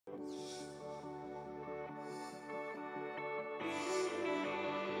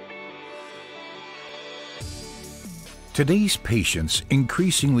Today's patients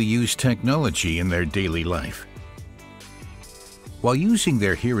increasingly use technology in their daily life. While using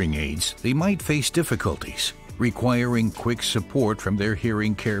their hearing aids, they might face difficulties, requiring quick support from their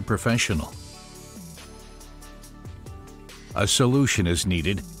hearing care professional. A solution is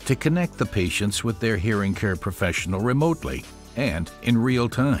needed to connect the patients with their hearing care professional remotely and in real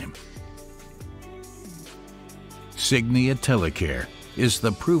time. Signia TeleCare is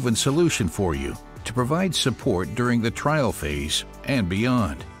the proven solution for you to provide support during the trial phase and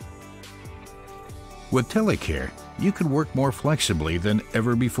beyond. With TeleCare, you can work more flexibly than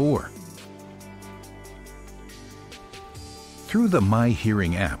ever before. Through the My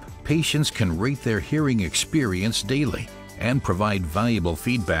Hearing app, patients can rate their hearing experience daily and provide valuable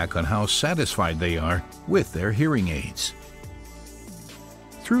feedback on how satisfied they are with their hearing aids.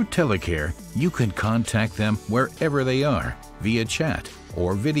 Through TeleCare, you can contact them wherever they are via chat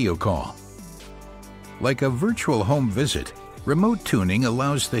or video call. Like a virtual home visit, remote tuning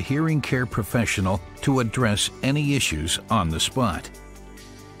allows the hearing care professional to address any issues on the spot.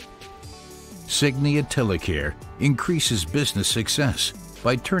 Signia TeleCare increases business success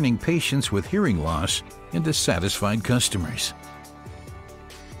by turning patients with hearing loss into satisfied customers.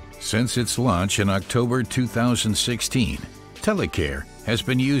 Since its launch in October 2016, TeleCare has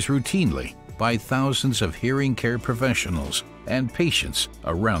been used routinely by thousands of hearing care professionals and patients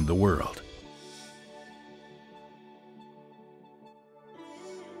around the world.